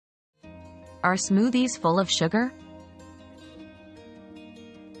Are smoothies full of sugar?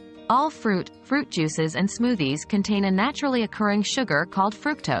 All fruit juices and smoothies contain a naturally occurring sugar called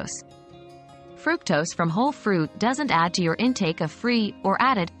fructose. Fructose from whole fruit doesn't add to your intake of free or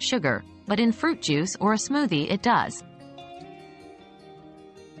added sugar, but in fruit juice or a smoothie it does.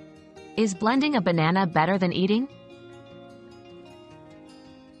 Is blending a banana better than eating?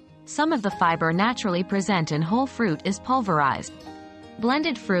 Some of the fiber naturally present in whole fruit is pulverized.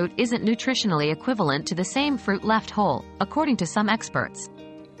 Blended fruit isn't nutritionally equivalent to the same fruit left whole, according to some experts.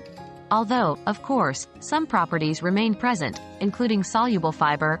 Although, of course, some properties remain present, including soluble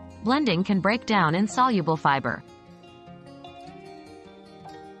fiber, blending can break down insoluble fiber.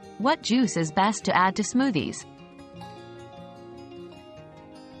 What juice is best to add to smoothies?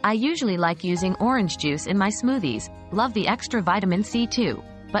 I usually like using orange juice in my smoothies, love the extra vitamin C too,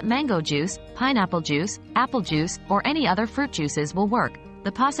 but mango juice, pineapple juice, apple juice, or any other fruit juices will work.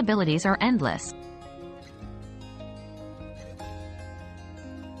 The possibilities are endless.